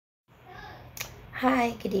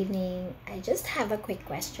Hi, good evening. I just have a quick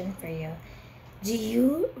question for you. Do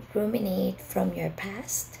you ruminate from your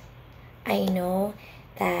past? I know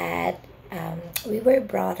that we were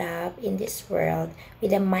brought up in this world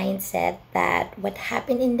with a mindset that what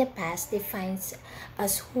happened in the past defines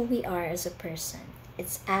us who we are as a person.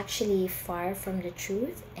 It's actually far from the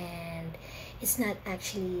truth, and it's not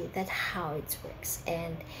actually that how it works.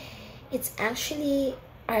 And it's actually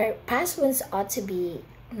our past ones ought to be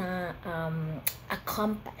a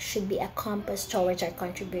compass, should be a compass towards our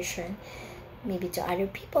contribution, maybe to other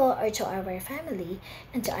people or to our family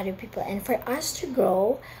and to other people. And for us to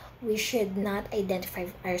grow, we should not identify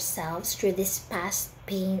ourselves through these past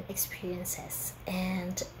pain experiences,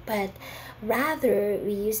 and but rather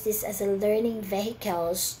we use this as a learning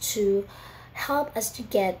vehicles to help us to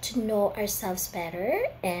get to know ourselves better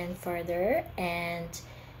and further, and to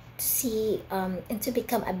see and to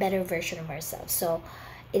become a better version of ourselves. So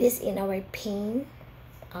it is in our pain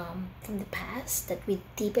from the past that we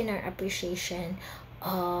deepen our appreciation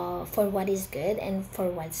for what is good and for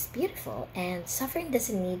what's beautiful. And suffering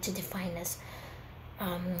doesn't need to define us,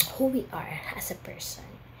 who we are as a person.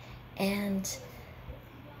 And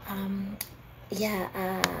um, yeah,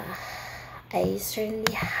 I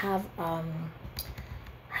certainly have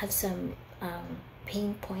some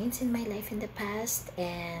pain points in my life in the past,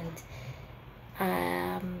 and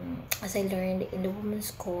as I learned in the women's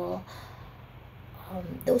school,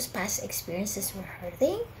 those past experiences were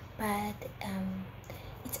hurting, but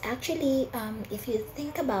it's actually, if you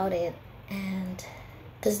think about it, and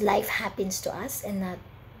because life happens to us and not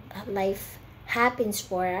life happens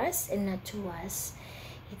for us and not to us,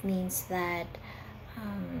 it means that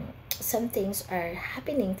some things are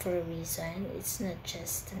happening for a reason. It's not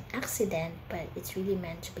just an accident, but it's really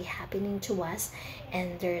meant to be happening to us,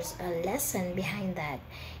 and there's a lesson behind that.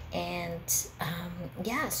 And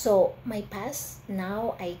yeah, so my past,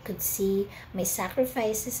 now I could see my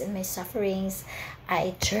sacrifices and my sufferings.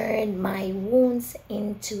 I turned my wounds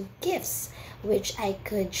into gifts, which I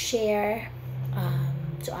could share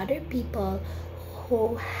to other people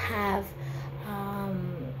who have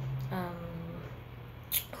um, um,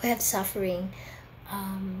 who have suffering,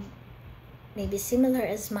 um, maybe similar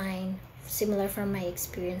as mine, similar from my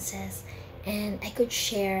experiences, and I could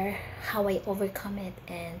share how I overcome it,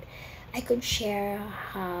 and I could share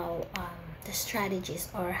how the strategies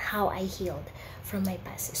or how I healed from my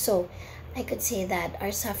past. So I could say that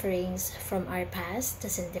our sufferings from our past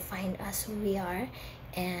doesn't define us who we are,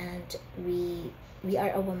 and we are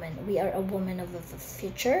a woman. We are a woman of a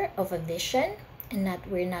future, of a vision, and not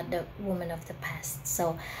we're not the woman of the past.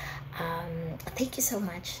 So thank you so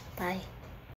much. Bye.